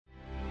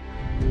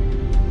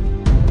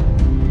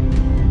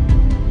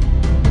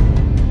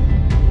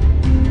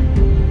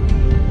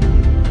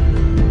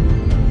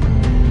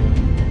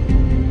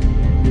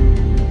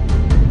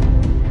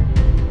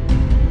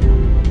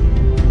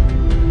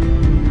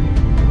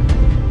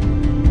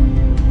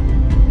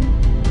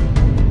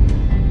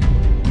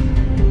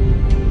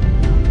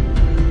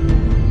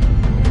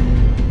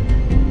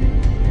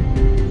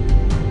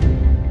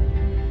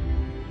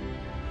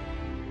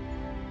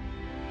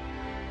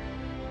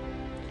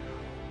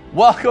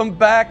Welcome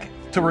back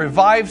to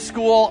Revive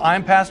School.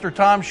 I'm Pastor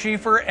Tom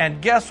Schieffer,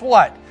 and guess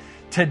what?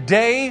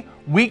 Today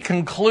we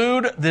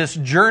conclude this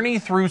journey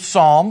through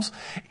Psalms.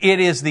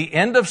 It is the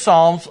end of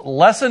Psalms,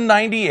 Lesson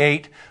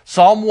 98,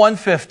 Psalm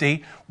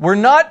 150. We're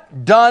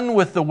not done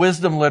with the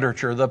wisdom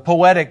literature, the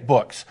poetic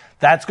books.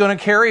 That's going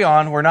to carry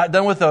on. We're not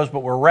done with those, but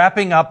we're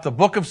wrapping up the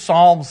book of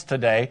Psalms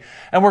today,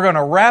 and we're going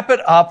to wrap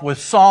it up with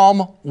Psalm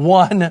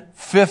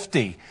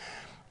 150.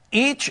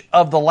 Each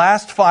of the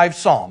last 5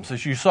 Psalms,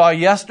 as you saw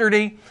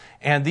yesterday,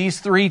 and these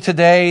 3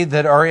 today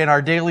that are in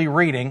our daily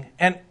reading,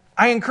 and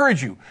I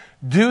encourage you,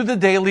 do the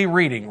daily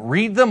reading.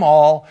 Read them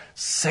all.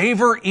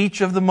 Savor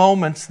each of the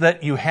moments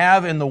that you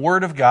have in the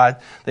Word of God.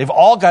 They've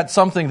all got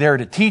something there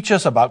to teach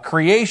us about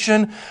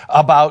creation,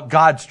 about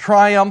God's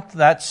triumph.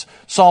 That's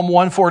Psalm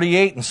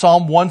 148 and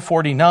Psalm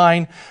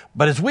 149.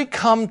 But as we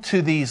come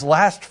to these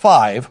last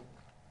 5,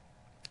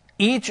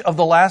 each of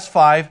the last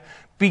 5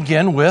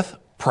 begin with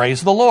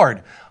praise the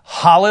Lord.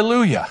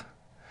 Hallelujah.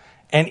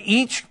 And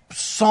each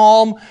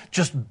psalm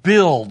just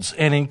builds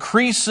and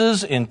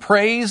increases in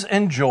praise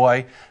and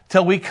joy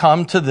till we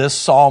come to this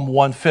Psalm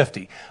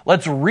 150.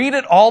 Let's read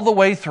it all the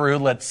way through.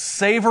 Let's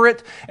savor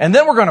it. And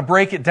then we're going to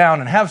break it down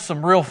and have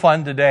some real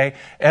fun today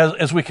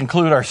as we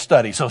conclude our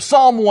study. So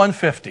Psalm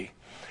 150.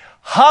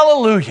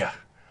 Hallelujah.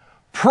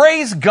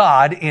 Praise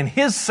God in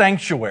His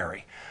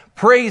sanctuary.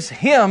 Praise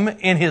Him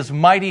in His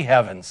mighty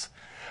heavens.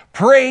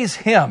 Praise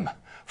Him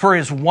for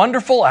His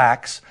wonderful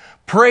acts.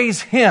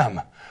 Praise Him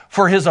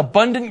for His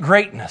abundant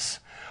greatness.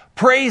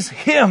 Praise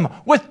Him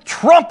with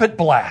trumpet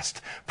blast.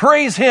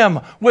 Praise Him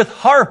with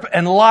harp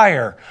and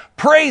lyre.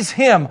 Praise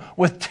Him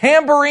with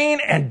tambourine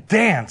and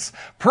dance.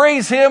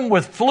 Praise Him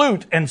with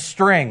flute and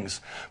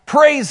strings.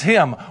 Praise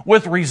Him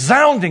with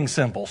resounding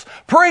cymbals.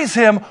 Praise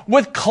Him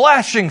with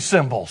clashing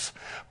cymbals.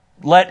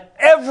 Let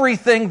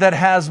everything that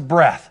has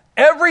breath,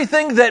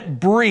 everything that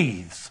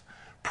breathes,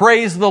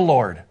 praise the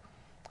Lord.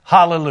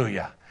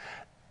 Hallelujah.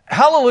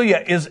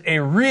 Hallelujah is a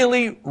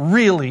really,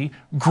 really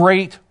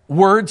great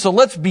word. So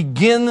let's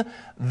begin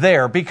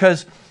there,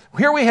 because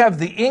here we have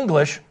the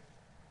English,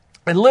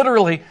 and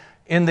literally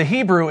in the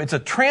Hebrew, it's a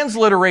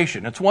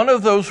transliteration. It's one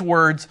of those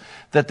words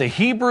that the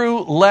Hebrew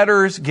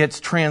letters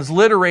gets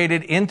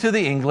transliterated into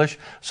the English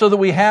so that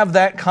we have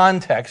that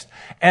context.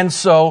 And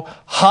so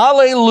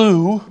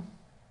hallelujah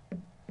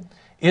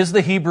is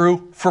the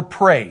Hebrew for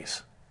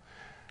praise.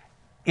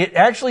 It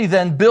actually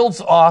then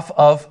builds off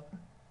of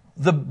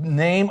the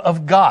name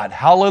of God.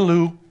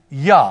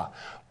 Hallelujah.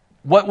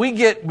 What we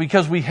get,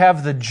 because we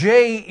have the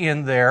J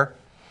in there,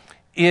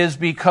 is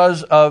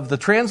because of the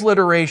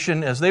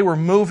transliteration as they were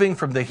moving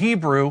from the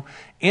Hebrew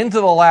into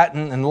the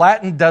Latin, and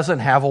Latin doesn't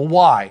have a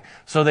Y.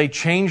 So they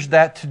changed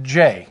that to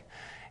J.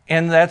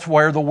 And that's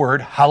where the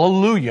word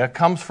hallelujah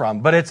comes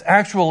from. But it's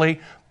actually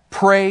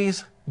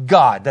praise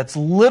God. That's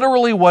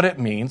literally what it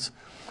means.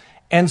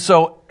 And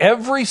so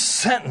every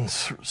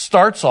sentence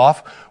starts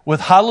off with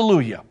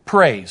hallelujah,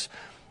 praise.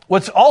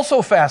 What's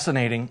also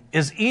fascinating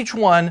is each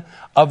one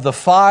of the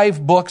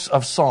 5 books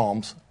of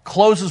Psalms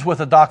closes with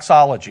a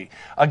doxology,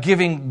 a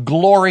giving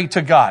glory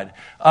to God.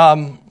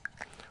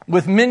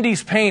 With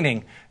Mindy's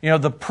painting,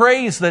 the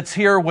praise that's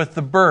here with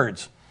the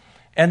birds,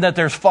 and that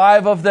there's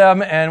 5 of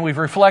them, and we've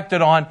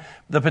reflected on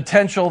the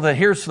potential that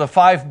here's the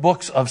 5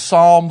 books of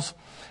Psalms,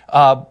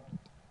 and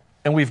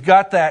we've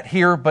got that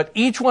here, but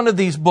each one of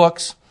these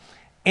books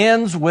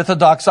ends with a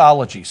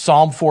doxology.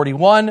 Psalm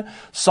 41,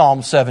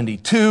 Psalm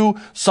 72,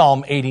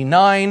 Psalm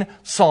 89,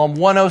 Psalm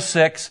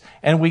 106,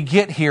 and we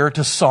get here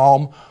to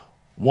Psalm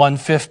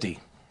 150.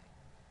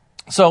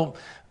 So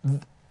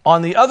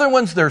on the other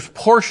ones, there's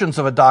portions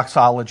of a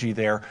doxology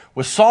there.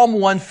 With Psalm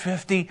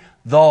 150,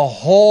 the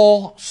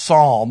whole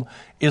psalm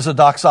is a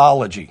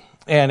doxology,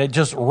 and it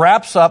just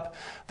wraps up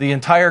the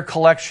entire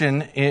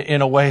collection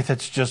in a way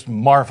that's just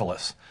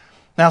marvelous.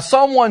 Now,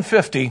 Psalm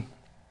 150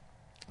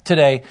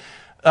 today,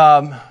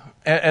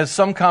 as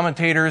some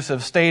commentators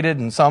have stated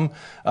and some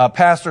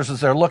pastors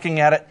as they're looking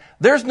at it,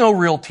 there's no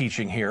real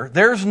teaching here.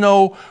 There's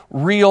no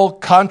real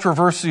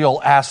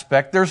controversial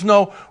aspect. There's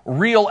no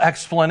real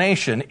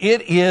explanation.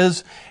 It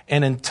is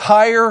an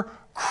entire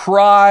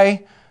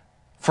cry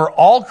for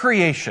all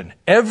creation,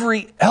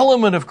 every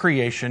element of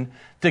creation,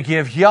 to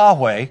give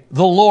Yahweh,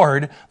 the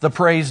Lord, the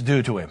praise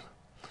due to Him.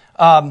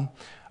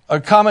 A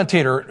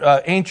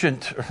commentator,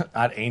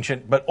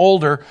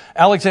 older,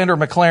 Alexander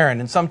Maclaren,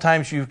 and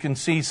sometimes you can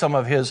see some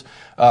of his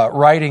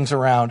writings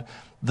around.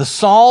 The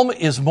psalm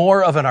is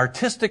more of an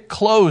artistic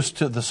close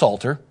to the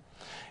Psalter.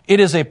 It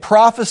is a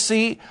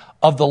prophecy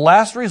of the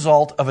last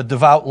result of a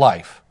devout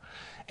life.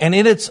 And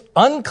in its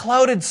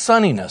unclouded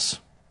sunniness,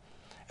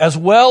 As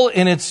well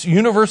in its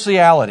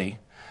universality,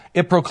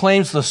 it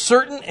proclaims the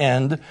certain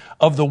end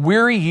of the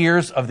weary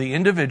years of the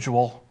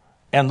individual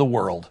and the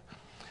world.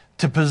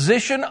 To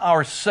position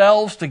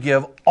ourselves to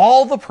give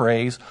all the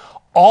praise,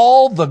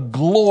 all the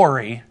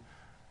glory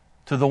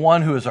to the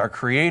one who is our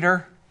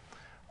creator,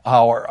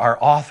 our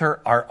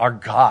author, our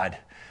God,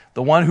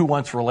 the one who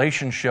wants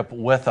relationship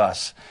with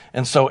us.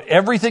 And so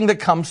everything that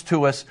comes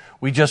to us,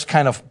 we just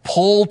kind of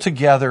pull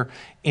together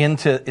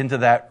into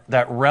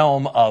that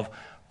realm of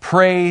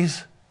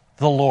praise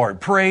the Lord,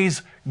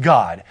 praise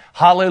God.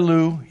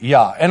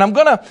 Hallelujah. And I'm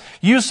going to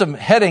use some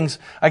headings.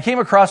 I came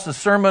across a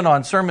sermon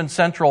on Sermon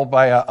Central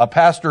by a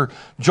pastor,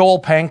 Joel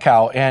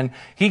Pankow, and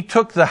he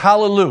took the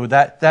hallelujah,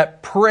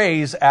 that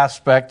praise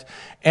aspect,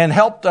 and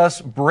helped us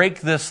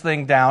break this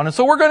thing down. And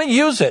so we're going to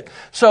use it.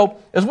 So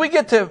as we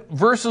get to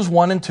verses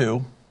 1 and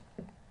 2,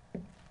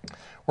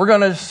 we're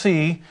going to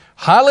see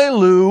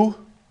hallelujah.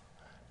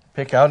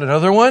 Pick out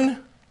another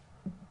one.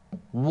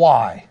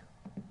 Why?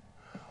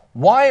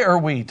 Why are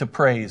we to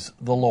praise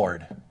the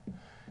Lord?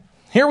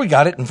 Here we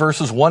got it in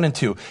verses 1 and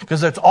 2,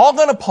 because it's all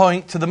going to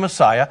point to the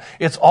Messiah.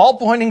 It's all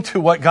pointing to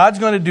what God's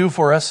going to do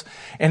for us.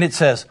 And it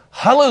says,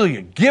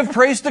 hallelujah, give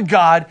praise to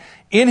God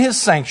in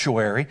his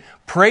sanctuary.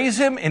 Praise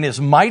him in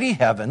his mighty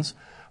heavens.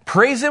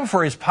 Praise him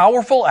for his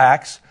powerful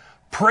acts.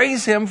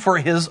 Praise him for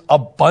his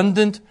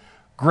abundant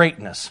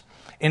greatness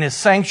in his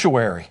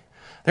sanctuary.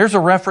 There's a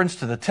reference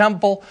to the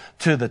temple,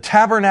 to the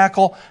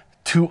tabernacle,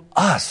 to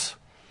us.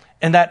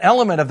 And that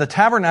element of the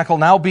tabernacle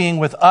now being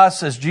with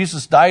us as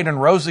Jesus died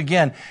and rose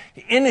again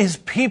in his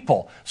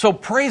people. So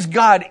praise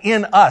God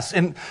in us,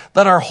 and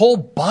that our whole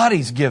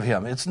bodies give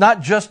him. It's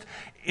not just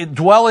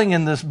dwelling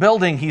in this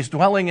building. He's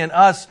dwelling in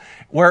us.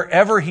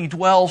 Wherever he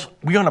dwells,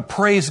 we're going to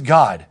praise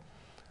God.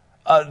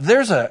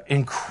 There's an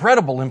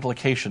incredible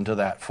implication to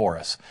that for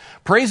us.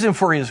 Praise him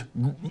for his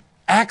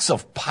acts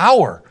of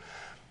power.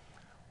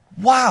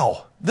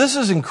 Wow, this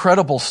is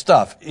incredible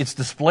stuff. It's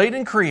displayed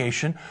in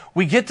creation.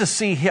 We get to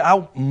see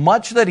how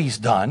much that he's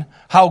done,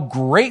 how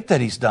great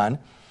that he's done.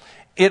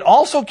 It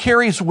also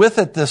carries with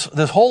it this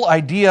whole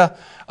idea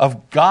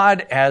of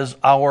God as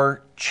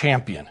our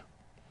champion.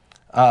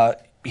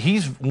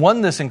 He's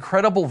won this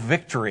incredible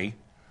victory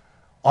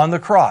on the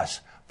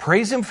cross.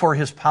 Praise him for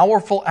his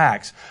powerful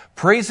acts.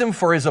 Praise him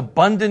for his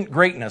abundant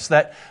greatness.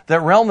 That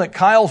realm that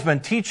Kyle's been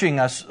teaching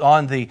us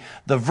on, the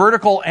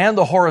vertical and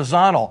the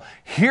horizontal.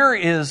 Here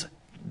is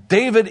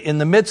David in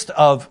the midst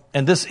of,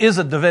 and this is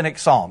a Davidic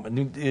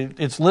psalm.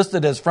 It's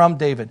listed as from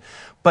David.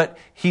 But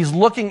he's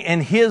looking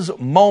in his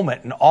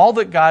moment and all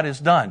that God has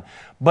done.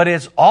 But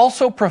it's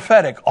also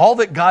prophetic. All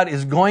that God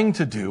is going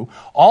to do,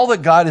 all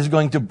that God is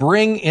going to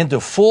bring into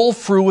full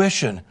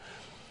fruition.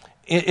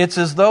 It's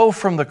as though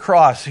from the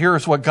cross,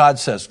 here's what God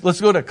says. Let's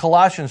go to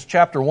Colossians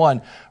chapter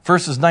 1,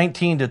 verses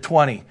 19 to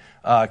 20.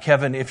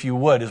 Kevin, if you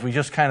would, as we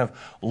just kind of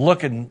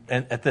look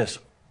at this.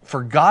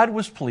 For God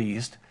was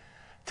pleased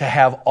to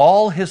have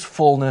all his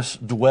fullness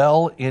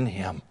dwell in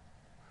him,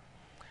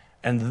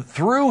 and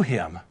through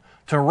him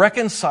to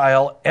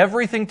reconcile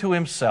everything to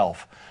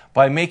himself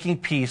by making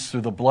peace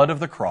through the blood of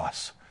the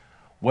cross,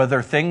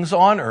 whether things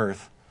on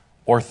earth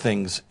or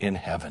things in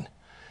heaven.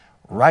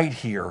 Right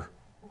here,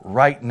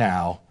 right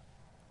now.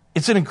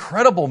 It's an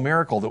incredible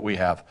miracle that we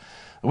have.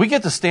 We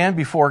get to stand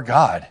before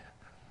God.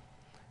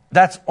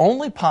 That's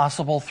only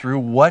possible through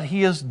what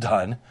he has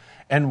done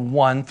and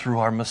won through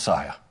our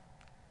Messiah.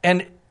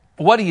 And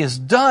what he has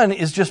done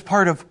is just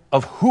part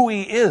of who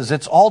he is.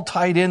 It's all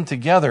tied in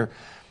together.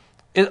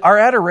 Our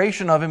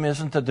adoration of him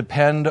isn't to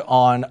depend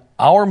on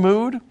our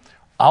mood,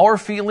 our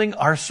feeling,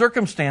 our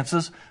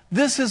circumstances.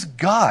 This is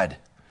God.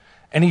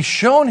 And he's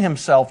shown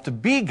himself to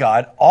be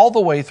God all the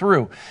way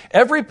through.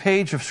 Every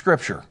page of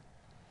Scripture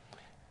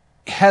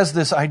has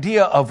this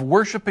idea of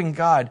worshiping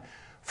God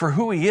for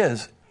who he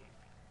is.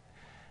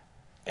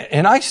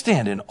 And I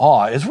stand in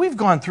awe as we've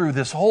gone through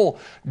this whole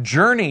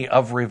journey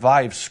of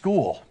Revive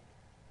School.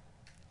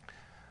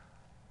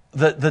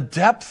 The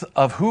depth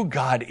of who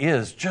God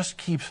is just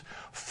keeps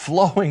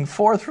flowing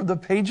forth from the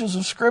pages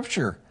of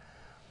Scripture.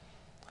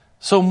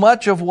 So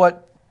much of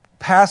what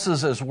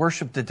passes as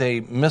worship today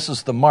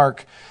misses the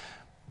mark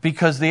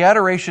because the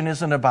adoration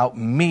isn't about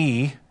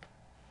me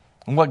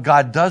and what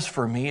God does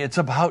for me. It's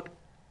about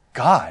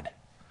God.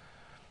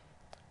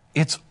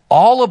 It's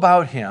all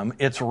about him.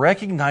 It's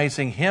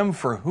recognizing him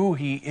for who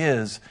he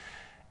is.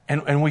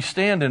 And we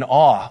stand in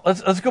awe.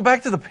 Let's go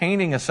back to the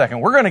painting a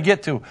second. We're going to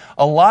get to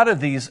a lot of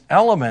these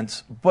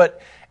elements,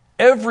 but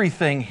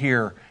everything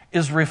here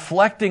is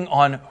reflecting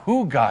on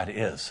who God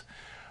is.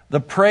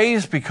 The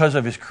praise because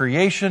of his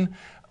creation,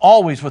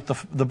 always with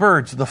the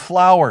birds, the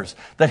flowers,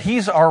 that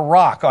he's our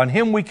rock. On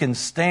him we can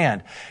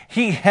stand.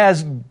 He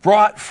has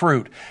brought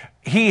fruit.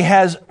 He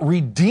has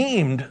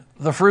redeemed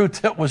the fruit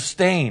that was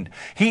stained.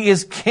 He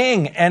is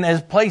king and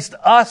has placed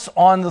us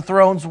on the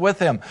thrones with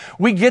him.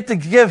 We get to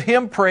give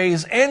him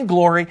praise and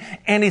glory,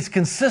 and he's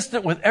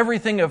consistent with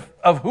everything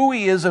of who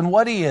he is and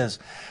what he is.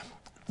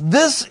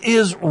 This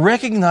is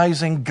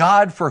recognizing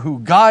God for who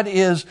God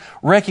is,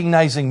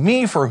 recognizing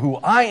me for who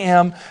I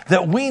am,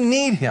 that we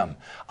need Him.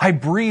 I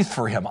breathe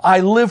for Him.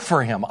 I live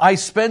for Him. I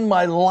spend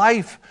my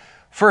life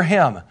for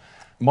Him.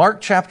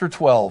 Mark chapter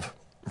 12,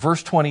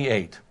 verse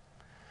 28.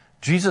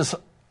 Jesus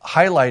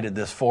highlighted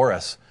this for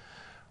us.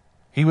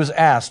 He was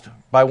asked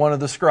by one of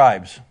the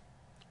scribes,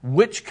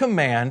 which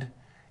command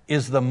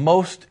is the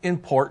most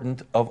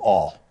important of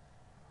all?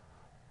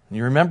 And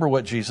you remember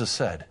what Jesus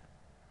said.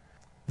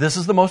 This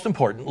is the most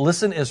important.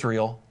 Listen,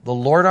 Israel, the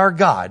Lord our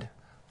God,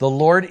 the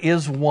Lord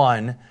is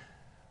one.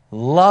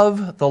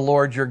 Love the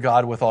Lord your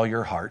God with all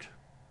your heart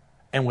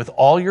and with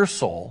all your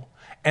soul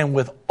and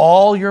with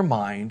all your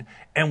mind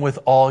and with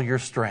all your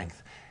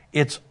strength.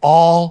 It's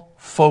all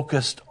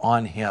focused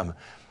on Him.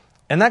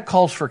 And that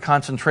calls for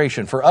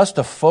concentration, for us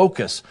to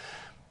focus.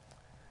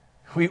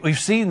 We've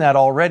seen that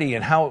already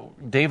in how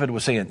David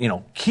was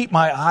saying, keep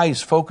my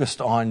eyes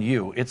focused on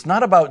you. It's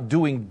not about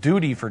doing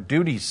duty for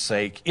duty's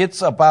sake.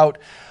 It's about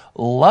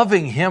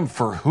loving Him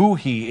for who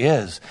He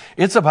is.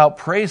 It's about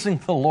praising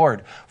the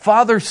Lord,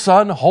 Father,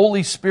 Son,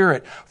 Holy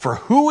Spirit, for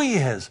who He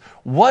is,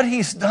 what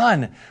He's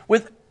done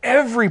with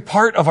every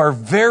part of our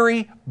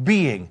very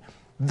being.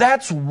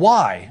 That's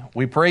why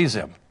we praise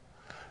Him.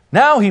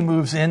 Now He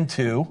moves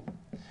into,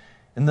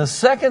 in the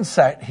second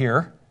set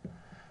here,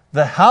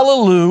 the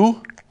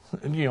hallelujah.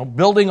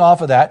 Building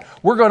off of that,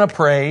 we're going to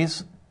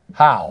praise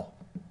how.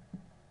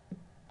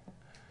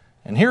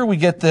 And here we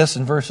get this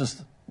in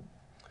verses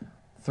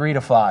 3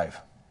 to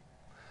 5.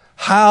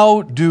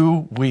 How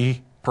do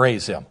we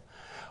praise Him?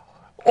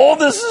 Oh,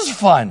 this is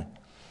fun.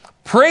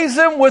 Praise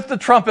Him with the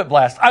trumpet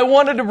blast. I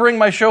wanted to bring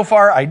my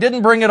shofar. I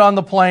didn't bring it on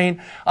the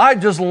plane. I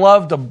just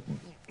love to,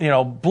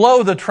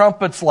 blow the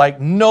trumpets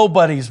like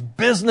nobody's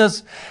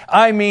business.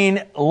 I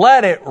mean,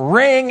 let it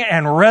ring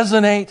and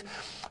resonate.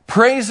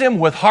 Praise Him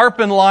with harp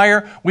and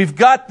lyre. We've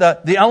got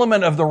the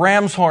element of the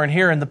ram's horn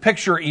here in the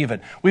picture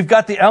even. We've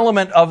got the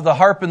element of the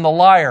harp and the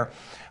lyre,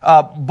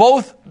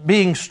 both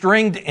being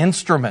stringed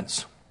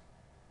instruments.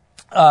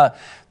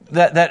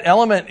 That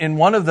element in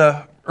one of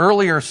the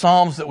earlier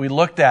Psalms that we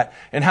looked at,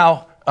 and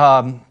how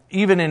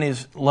even in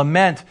his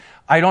lament,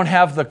 I don't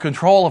have the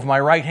control of my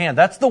right hand.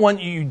 That's the one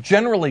you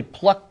generally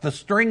pluck the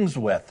strings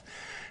with,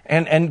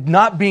 and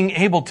not being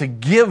able to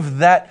give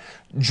that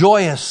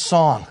joyous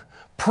song.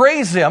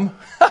 Praise Him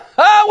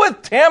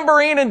with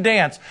tambourine and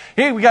dance.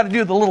 Hey, we got to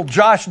do the little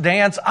Josh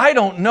dance. I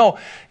don't know.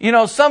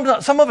 Some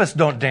of us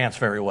don't dance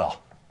very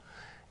well.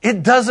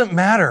 It doesn't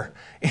matter.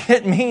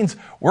 It means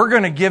we're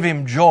going to give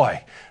Him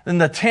joy. And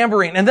the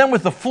tambourine, and then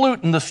with the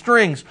flute and the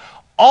strings,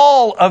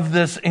 all of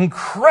this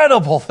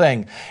incredible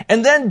thing.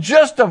 And then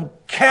just to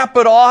cap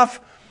it off,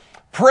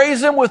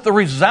 praise Him with the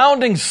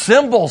resounding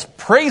cymbals.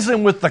 Praise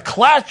Him with the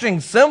clashing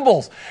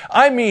cymbals.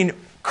 I mean,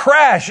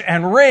 crash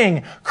and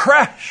ring,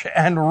 crash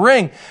and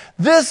ring.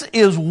 This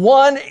is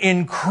one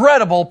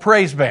incredible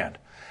praise band.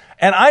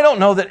 And I don't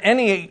know that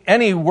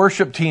any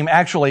worship team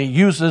actually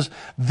uses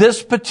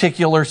this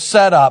particular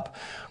setup,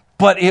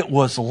 but it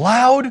was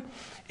loud,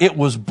 it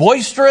was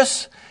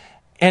boisterous,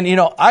 and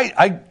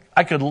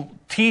I could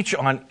teach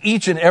on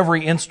each and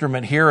every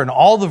instrument here and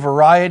all the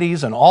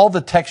varieties and all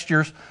the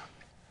textures,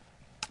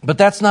 but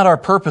that's not our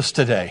purpose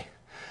today.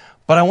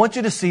 But I want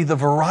you to see the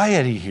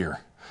variety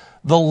here.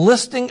 The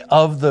listing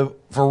of the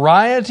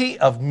variety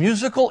of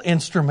musical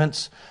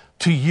instruments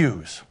to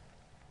use.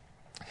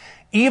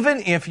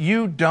 Even if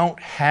you don't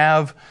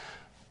have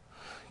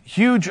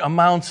huge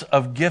amounts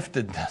of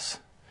giftedness,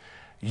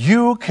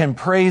 you can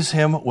praise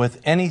Him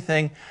with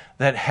anything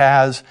that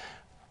has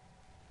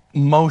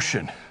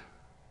motion.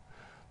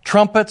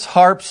 Trumpets,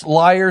 harps,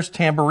 lyres,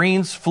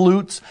 tambourines,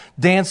 flutes,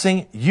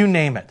 dancing, you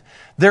name it.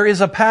 There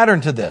is a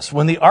pattern to this.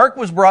 When the ark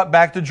was brought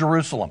back to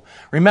Jerusalem,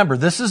 remember,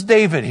 this is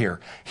David here.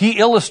 He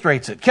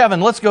illustrates it.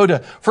 Kevin, let's go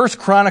to 1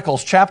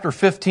 Chronicles chapter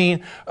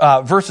 15,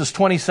 verses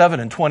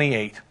 27 and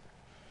 28.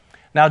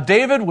 Now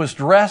David was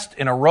dressed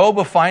in a robe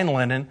of fine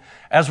linen,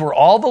 as were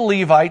all the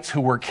Levites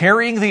who were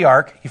carrying the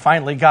ark. He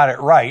finally got it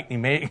right.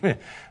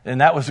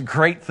 And that was a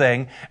great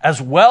thing. As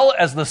well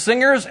as the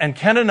singers and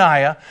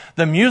Kenaniah,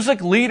 the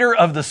music leader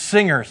of the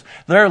singers.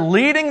 They're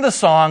leading the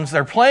songs.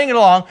 They're playing it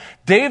along.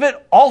 David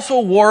also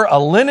wore a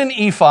linen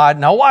ephod.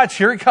 Now watch,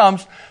 here it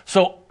comes.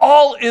 So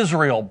all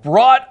Israel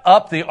brought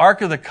up the ark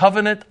of the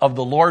covenant of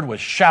the Lord with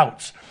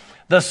shouts,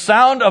 the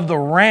sound of the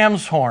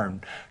ram's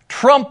horn,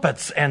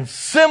 trumpets and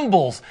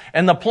cymbals,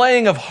 and the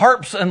playing of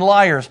harps and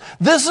lyres.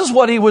 This is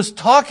what he was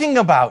talking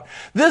about.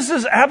 This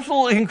is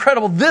absolutely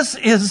incredible. This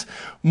is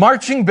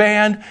marching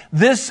band.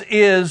 This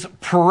is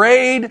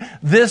parade.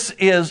 This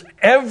is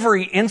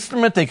every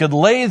instrument they could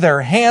lay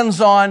their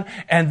hands on,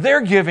 and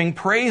they're giving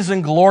praise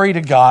and glory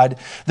to God.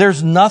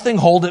 There's nothing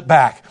hold it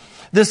back.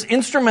 This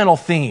instrumental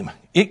theme,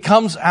 it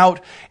comes out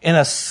in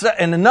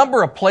a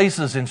number of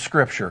places in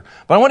Scripture.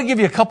 But I want to give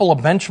you a couple of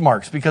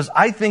benchmarks because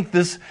I think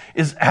this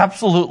is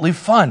absolutely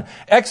fun.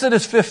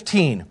 Exodus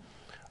 15,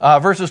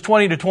 verses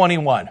 20 to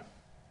 21.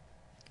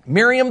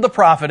 Miriam the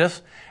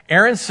prophetess,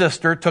 Aaron's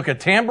sister, took a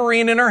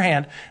tambourine in her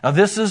hand. Now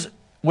this is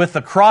with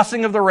the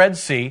crossing of the Red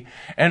Sea,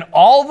 and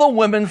all the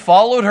women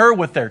followed her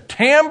with their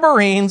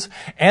tambourines,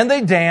 and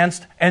they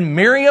danced, and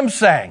Miriam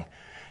sang,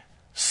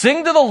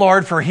 "Sing to the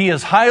Lord, for he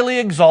is highly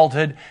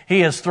exalted. He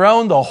has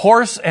thrown the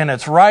horse and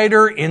its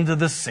rider into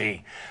the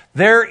sea."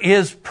 There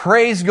is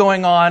praise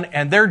going on,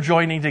 and they're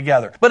joining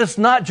together. But it's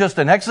not just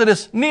in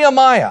Exodus.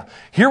 Nehemiah.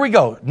 Here we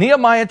go.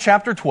 Nehemiah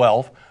chapter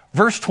 12,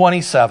 verse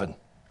 27.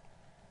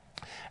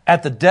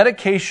 At the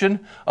dedication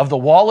of the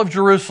wall of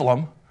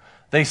Jerusalem,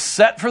 they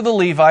set for the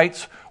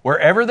Levites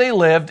wherever they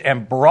lived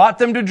and brought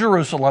them to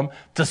Jerusalem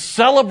to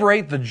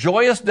celebrate the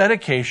joyous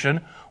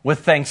dedication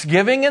with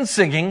thanksgiving and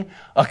singing,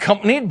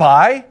 accompanied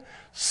by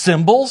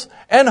cymbals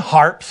and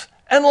harps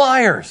and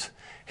lyres.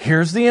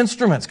 Here's the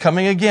instruments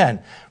coming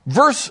again.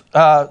 Verse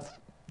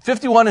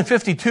 51 and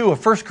 52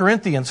 of 1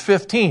 Corinthians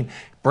 15.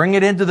 Bring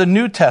it into the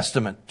New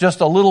Testament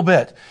just a little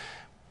bit.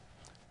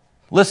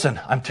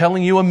 Listen, I'm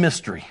telling you a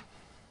mystery.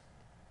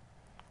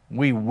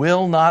 We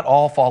will not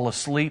all fall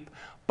asleep,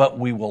 but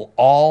we will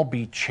all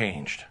be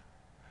changed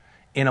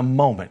in a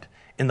moment,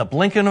 in the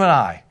blink of an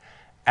eye,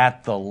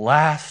 at the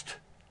last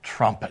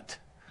trumpet.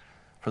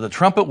 For the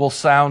trumpet will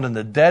sound, and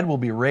the dead will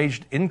be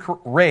raised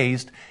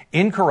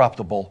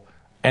incorruptible,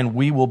 and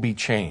we will be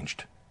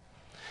changed.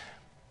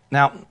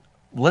 Now,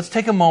 let's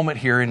take a moment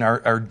here in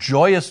our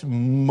joyous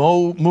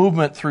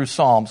movement through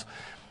Psalms.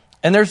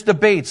 And there's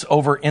debates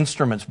over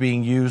instruments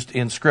being used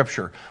in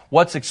Scripture.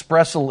 What's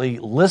expressly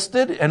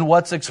listed and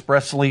what's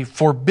expressly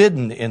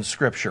forbidden in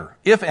Scripture,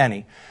 if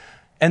any.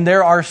 And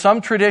there are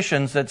some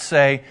traditions that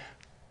say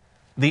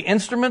the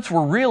instruments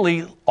were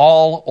really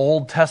all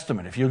Old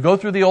Testament. If you go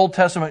through the Old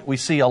Testament, we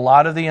see a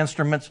lot of the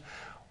instruments.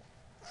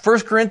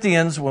 1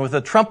 Corinthians, with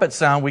a trumpet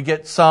sound, we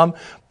get some,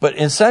 but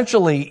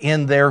essentially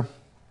in the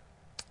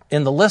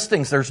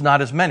listings, there's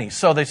not as many.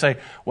 So they say,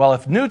 well,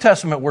 if New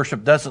Testament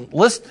worship doesn't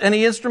list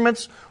any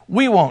instruments,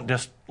 we won't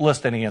just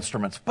list any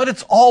instruments. But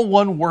it's all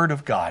one word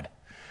of God.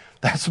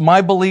 That's my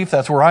belief.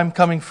 That's where I'm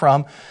coming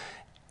from.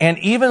 And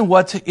even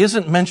what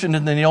isn't mentioned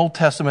in the Old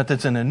Testament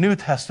that's in the New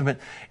Testament,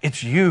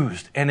 it's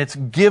used. And it's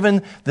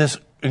given this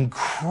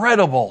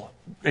incredible,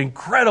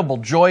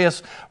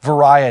 joyous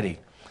variety.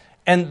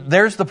 And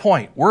there's the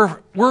point.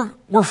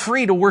 We're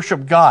free to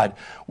worship God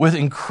with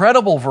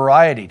incredible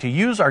variety, to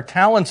use our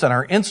talents and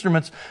our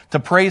instruments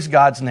to praise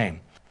God's name.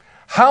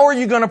 How are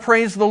you going to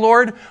praise the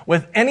Lord?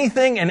 With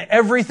anything and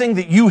everything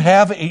that you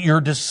have at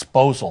your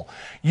disposal.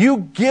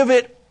 You give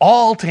it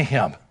all to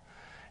Him,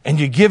 and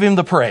you give Him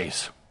the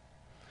praise.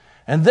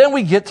 And then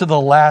we get to the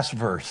last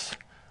verse.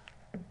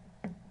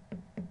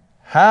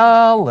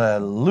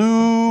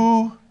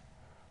 Hallelujah.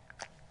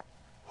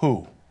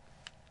 Who?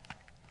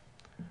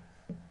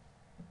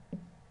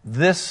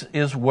 This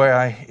is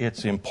why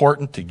it's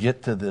important to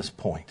get to this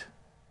point.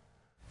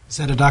 Is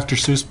that a Dr.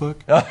 Seuss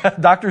book?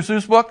 Dr.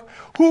 Seuss book?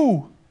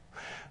 Who?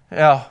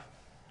 Yeah.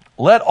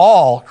 Let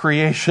all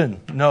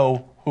creation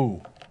know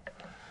who.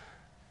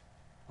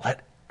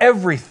 Let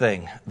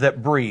everything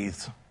that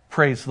breathes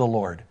praise the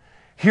Lord.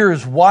 Here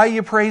is why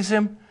you praise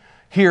Him.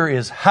 Here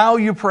is how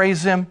you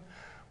praise Him.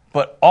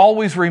 But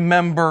always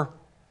remember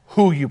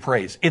who you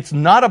praise. It's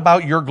not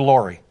about your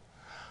glory.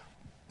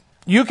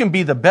 You can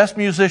be the best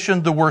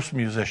musician, the worst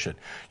musician.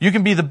 You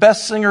can be the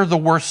best singer, the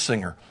worst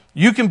singer.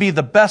 You can be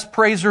the best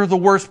praiser, the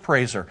worst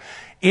praiser.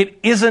 It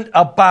isn't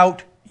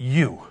about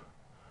you.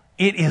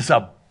 It is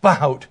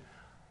about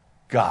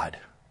God.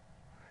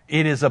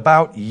 It is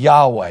about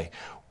Yahweh.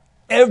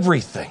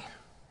 Everything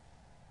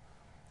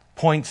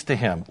points to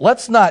Him.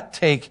 Let's not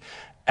take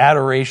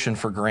adoration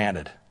for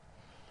granted.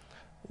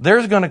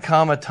 There's going to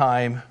come a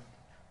time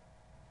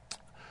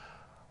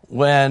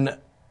when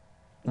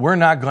we're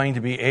not going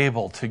to be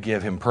able to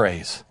give Him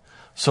praise.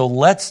 So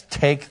let's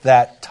take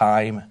that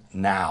time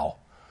now.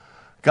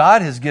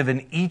 God has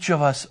given each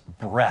of us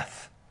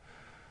breath.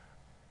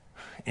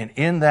 And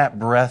in that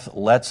breath,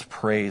 let's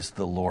praise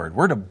the Lord.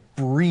 We're to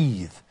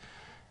breathe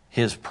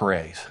His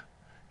praise.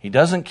 He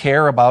doesn't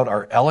care about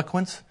our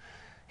eloquence.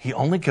 He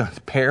only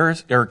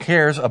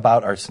cares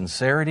about our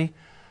sincerity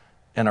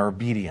and our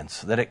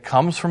obedience, that it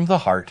comes from the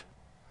heart,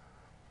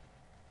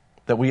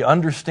 that we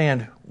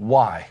understand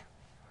why,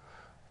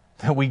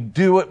 that we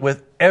do it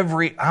with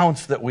every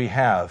ounce that we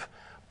have,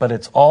 but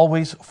it's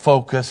always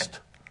focused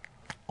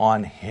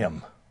on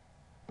Him.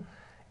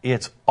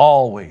 It's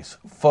always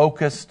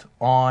focused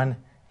on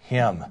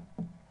Him.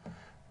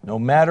 No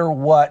matter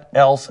what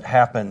else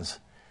happens,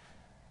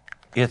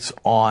 it's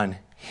on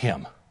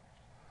Him.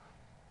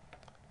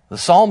 The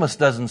psalmist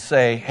doesn't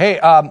say, hey,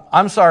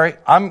 I'm sorry,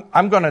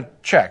 I'm going to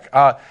check.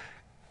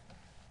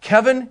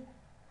 Kevin,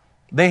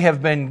 they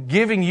have been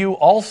giving you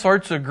all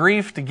sorts of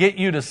grief to get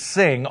you to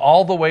sing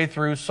all the way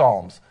through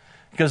Psalms,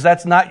 because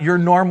that's not your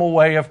normal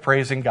way of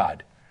praising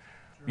God.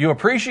 You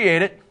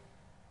appreciate it.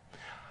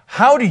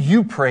 How do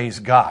you praise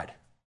God?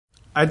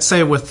 I'd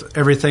say with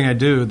everything I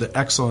do, the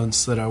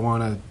excellence that I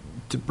want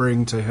to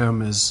bring to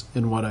Him is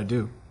in what I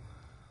do.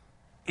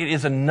 It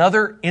is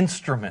another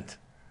instrument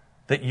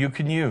that you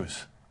can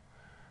use.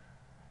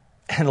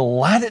 And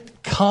let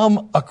it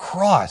come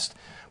across.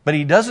 But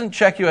he doesn't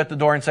check you at the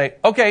door and say,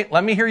 okay,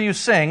 let me hear you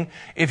sing.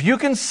 If you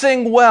can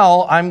sing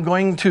well, I'm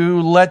going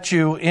to let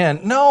you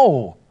in.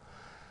 No.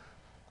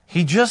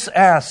 He just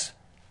asks,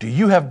 do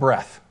you have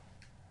breath?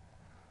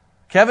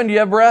 Kevin, do you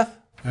have breath?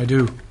 I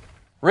do.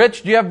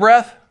 Rich, do you have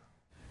breath?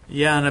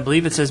 Yeah, and I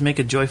believe it says make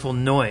a joyful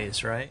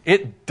noise, right?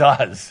 It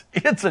does.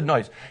 It's a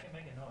noise.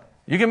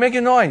 You can make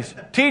a noise.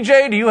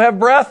 TJ, do you have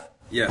breath?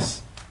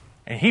 Yes.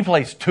 And he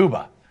plays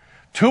tuba.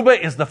 Tuba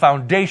is the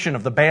foundation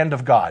of the band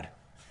of God.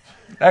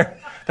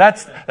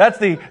 That's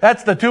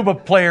the tuba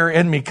player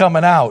in me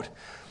coming out.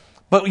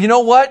 But you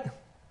know what?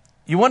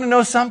 You want to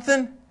know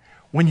something?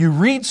 When you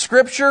read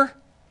Scripture,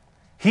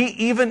 he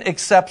even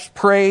accepts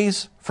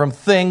praise from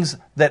things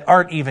that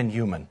aren't even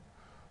human.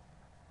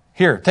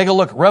 Here, take a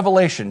look.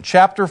 Revelation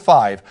chapter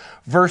 5,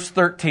 verse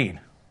 13.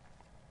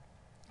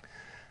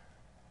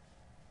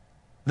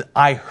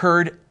 I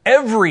heard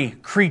every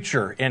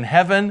creature in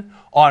heaven,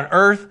 on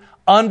earth,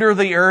 under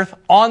the earth,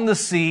 on the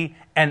sea,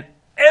 and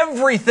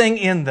everything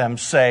in them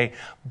say,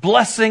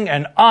 blessing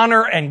and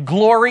honor and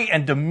glory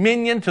and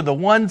dominion to the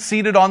one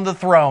seated on the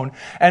throne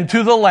and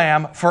to the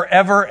Lamb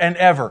forever and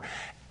ever.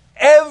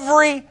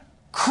 Every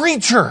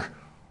creature.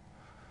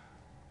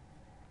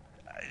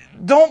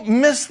 Don't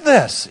miss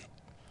this.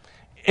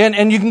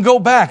 And you can go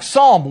back,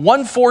 Psalm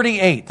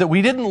 148 that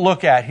we didn't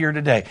look at here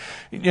today,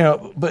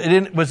 but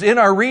it was in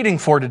our reading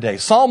for today.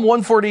 Psalm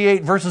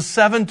 148 verses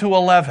 7 to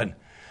 11.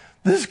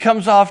 This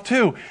comes off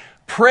too.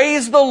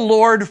 Praise the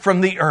Lord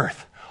from the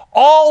earth,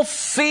 all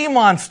sea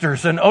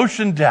monsters and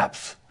ocean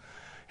depths.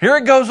 Here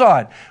it goes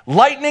on.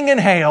 Lightning and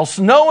hail,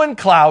 snow and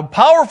cloud,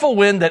 powerful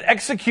wind that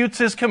executes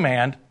his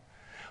command,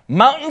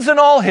 mountains and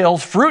all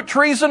hills, fruit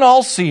trees and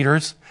all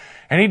cedars.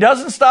 And he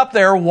doesn't stop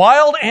there.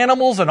 Wild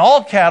animals and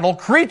all cattle,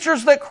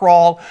 creatures that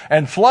crawl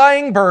and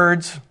flying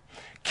birds,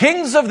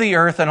 kings of the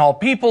earth and all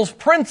peoples,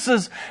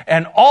 princes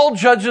and all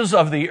judges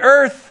of the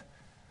earth,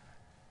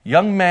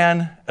 young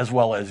men as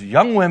well as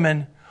young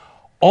women,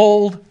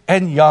 old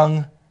and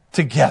young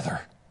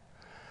together.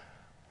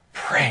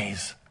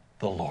 Praise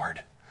the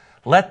Lord.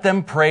 Let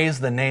them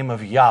praise the name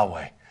of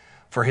Yahweh,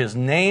 for his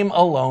name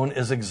alone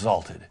is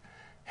exalted.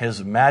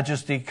 His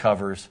majesty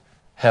covers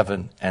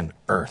heaven and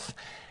earth.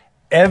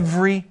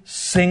 Every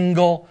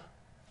single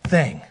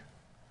thing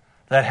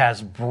that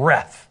has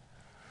breath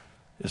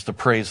is to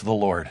praise the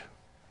Lord.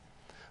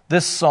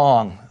 This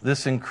song,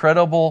 this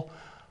incredible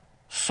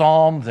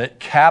psalm that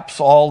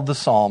caps all the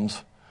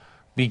psalms,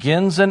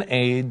 begins and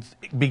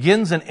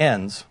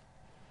ends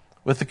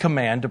with the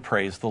command to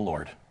praise the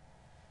Lord.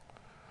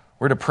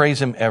 We're to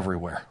praise him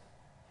everywhere.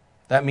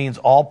 That means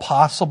all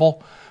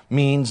possible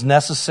means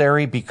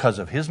necessary because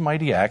of his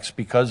mighty acts,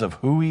 because of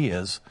who he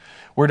is.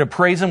 We're to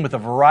praise him with a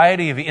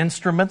variety of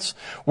instruments.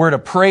 We're to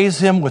praise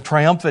him with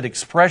triumphant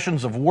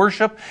expressions of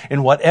worship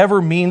in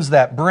whatever means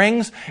that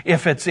brings.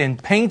 If it's in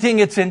painting,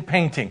 it's in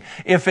painting.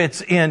 If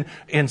it's in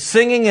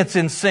singing, it's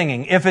in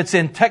singing. If it's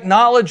in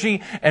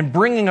technology and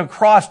bringing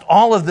across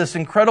all of this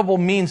incredible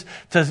means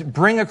to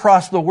bring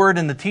across the word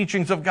and the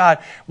teachings of God,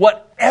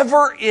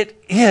 whatever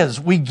it is,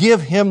 we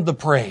give him the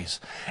praise.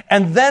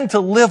 And then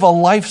to live a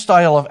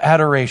lifestyle of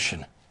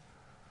adoration.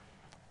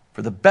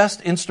 For the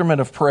best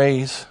instrument of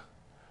praise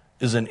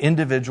is an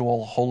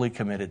individual wholly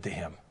committed to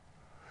him.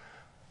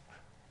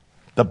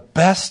 The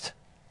best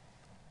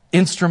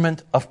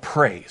instrument of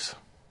praise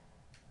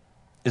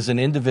is an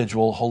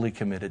individual wholly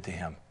committed to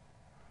him.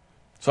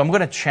 So I'm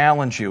going to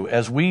challenge you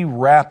as we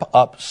wrap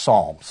up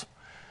Psalms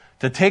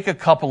to take a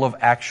couple of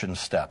action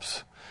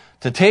steps,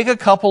 to take a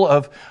couple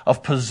of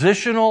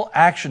positional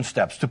action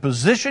steps, to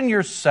position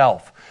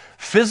yourself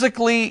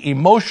physically,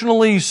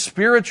 emotionally,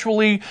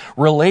 spiritually,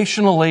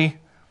 relationally,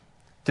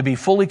 to be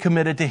fully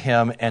committed to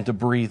him and to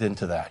breathe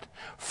into that.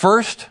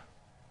 First,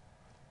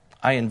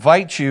 I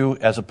invite you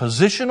as a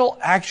positional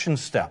action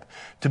step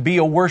to be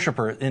a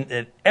worshiper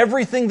in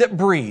everything that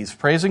breathes,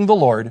 praising the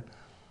Lord,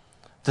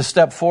 to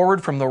step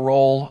forward from the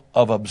role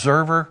of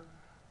observer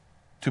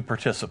to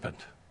participant.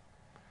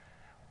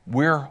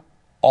 We're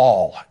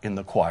all in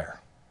the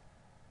choir.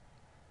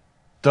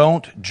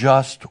 Don't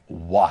just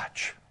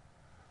watch.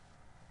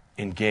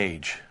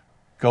 Engage.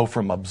 Go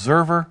from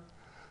observer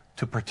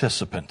to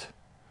participant.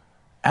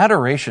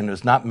 Adoration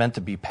is not meant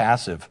to be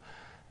passive,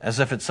 as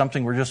if it's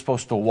something we're just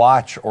supposed to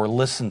watch or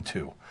listen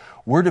to.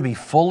 We're to be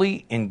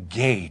fully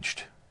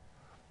engaged,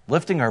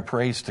 lifting our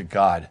praise to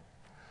God,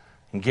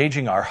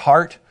 engaging our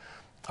heart,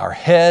 our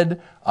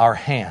head, our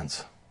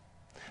hands.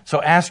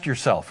 So ask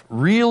yourself,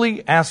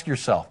 really ask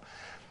yourself.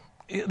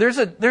 There's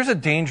a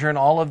danger in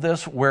all of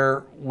this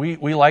where we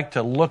like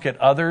to look at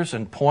others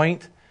and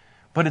point,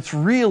 but it's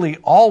really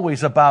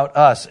always about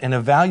us and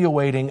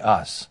evaluating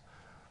us.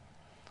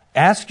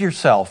 Ask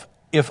yourself,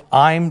 if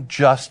I'm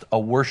just a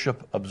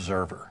worship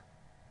observer.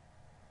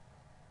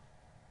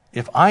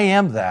 If I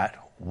am that,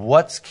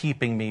 what's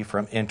keeping me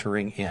from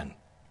entering in?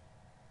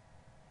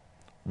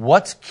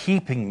 What's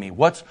keeping me?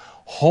 What's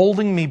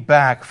holding me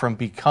back from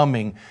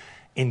becoming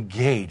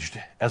engaged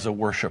as a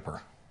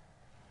worshiper?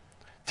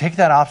 Take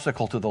that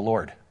obstacle to the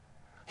Lord.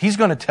 He's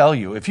going to tell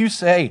you. If you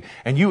say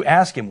and you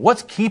ask him,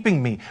 what's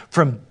keeping me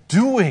from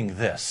doing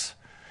this?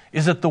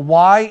 Is it the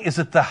why? Is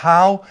it the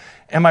how?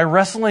 Am I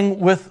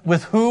wrestling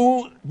with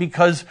who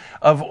because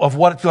of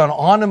what's gone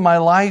on in my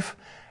life?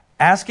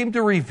 Ask him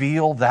to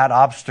reveal that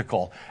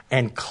obstacle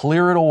and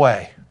clear it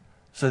away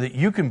so that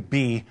you can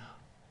be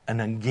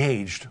an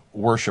engaged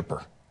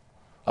worshiper,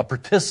 a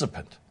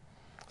participant.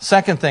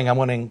 Second thing I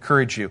want to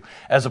encourage you,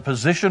 as a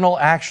positional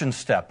action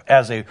step,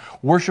 as a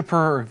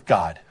worshiper of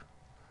God,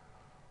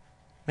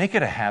 make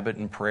it a habit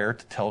in prayer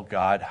to tell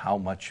God how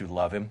much you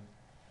love him,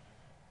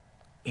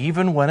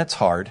 even when it's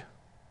hard,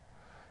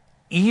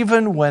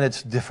 even when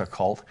it's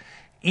difficult,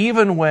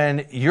 even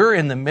when you're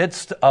in the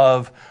midst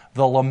of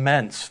the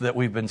laments that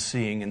we've been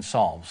seeing in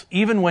Psalms,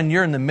 even when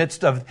you're in the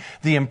midst of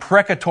the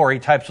imprecatory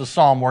types of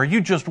psalm where you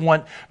just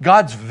want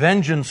God's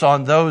vengeance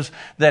on those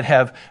that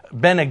have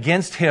been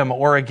against him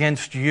or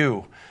against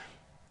you,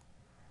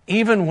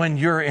 even when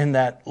you're in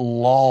that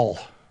lull,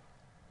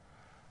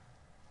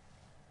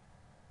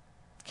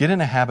 get in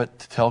a habit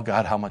to tell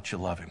God how much you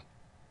love him.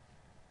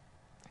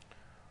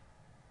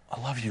 I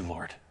love you,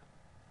 Lord.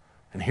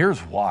 And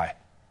here's why.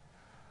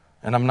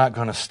 And I'm not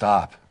going to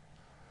stop.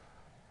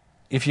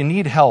 If you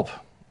need help,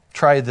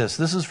 try this.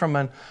 This is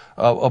from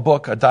a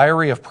book, A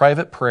Diary of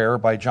Private Prayer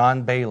by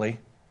John Bailey.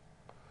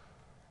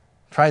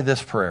 Try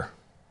this prayer.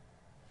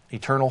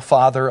 Eternal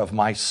Father of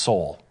my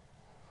soul,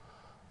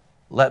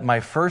 let my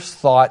first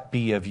thought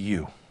be of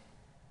you.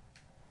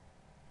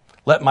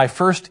 Let my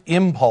first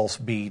impulse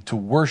be to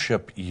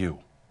worship you.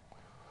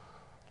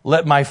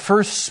 Let my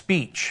first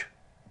speech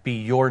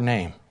be your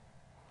name.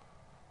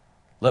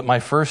 Let my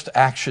first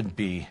action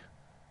be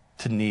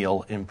to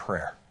kneel in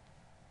prayer.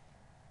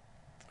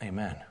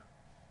 Amen.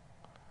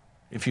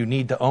 If you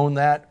need to own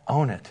that,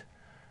 own it.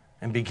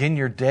 And begin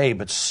your day,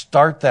 but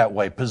start that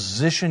way.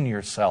 Position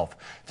yourself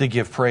to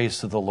give praise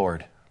to the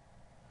Lord.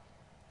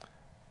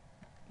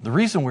 The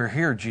reason we're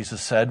here,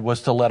 Jesus said,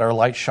 was to let our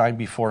light shine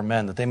before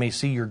men, that they may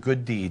see your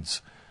good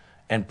deeds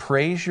and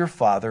praise your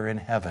Father in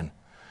heaven.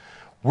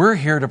 We're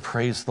here to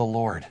praise the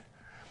Lord.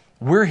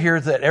 We're here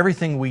that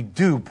everything we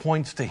do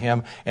points to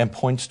him and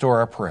points to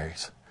our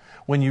praise.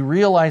 When you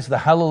realize the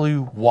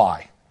hallelujah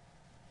why,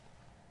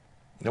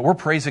 that we're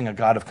praising a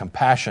God of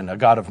compassion, a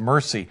God of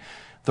mercy,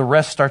 the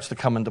rest starts to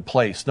come into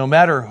place. No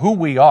matter who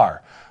we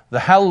are, the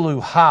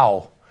hallelujah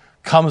how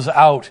comes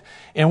out,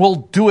 and we'll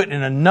do it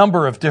in a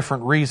number of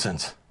different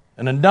reasons,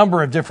 in a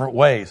number of different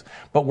ways,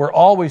 but we're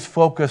always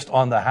focused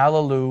on the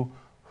hallelujah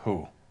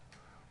who.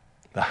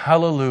 The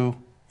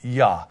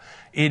hallelujah.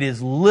 It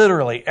is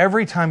literally,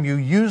 every time you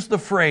use the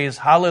phrase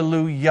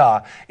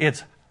hallelujah,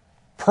 it's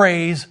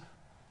praise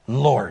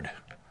Lord.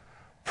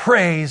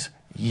 Praise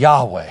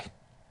Yahweh.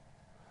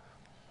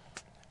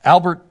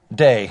 Albert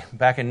Day,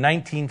 back in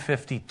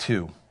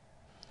 1952,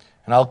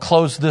 and I'll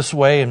close this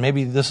way, and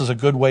maybe this is a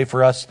good way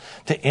for us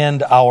to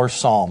end our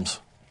Psalms.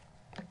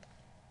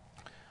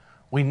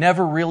 We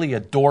never really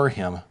adore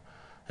him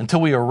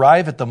until we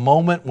arrive at the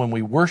moment when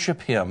we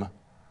worship him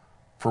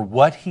for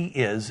what he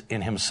is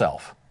in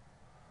himself.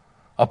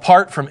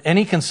 Apart from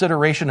any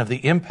consideration of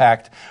the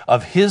impact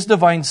of his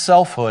divine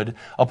selfhood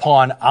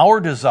upon our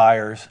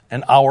desires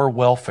and our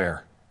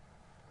welfare.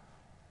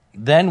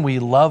 Then we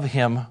love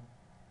him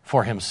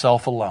for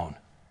himself alone.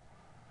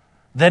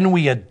 Then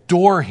we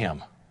adore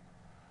him,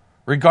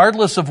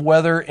 regardless of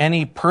whether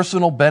any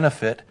personal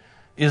benefit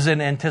is in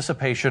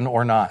anticipation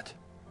or not.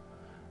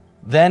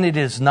 Then it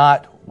is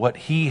not what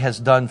he has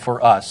done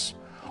for us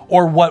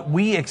or what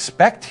we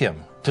expect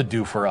him to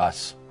do for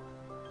us,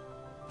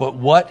 but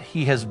what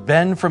he has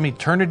been from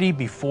eternity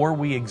before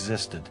we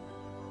existed,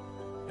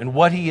 and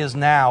what he is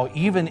now,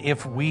 even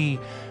if we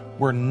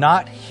were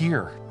not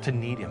here to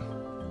need him,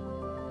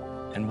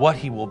 and what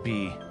he will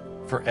be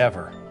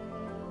forever.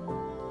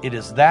 It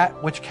is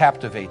that which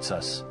captivates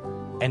us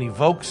and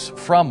evokes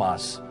from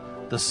us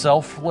the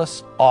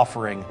selfless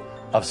offering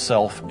of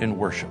self in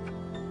worship.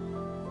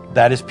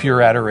 That is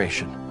pure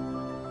adoration.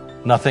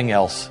 Nothing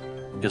else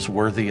is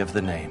worthy of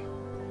the name.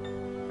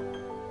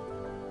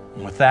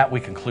 And with that, we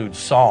conclude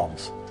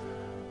Psalms.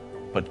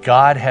 But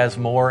God has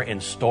more in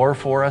store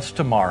for us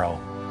tomorrow.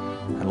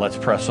 And let's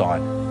press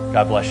on.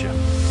 God bless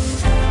you.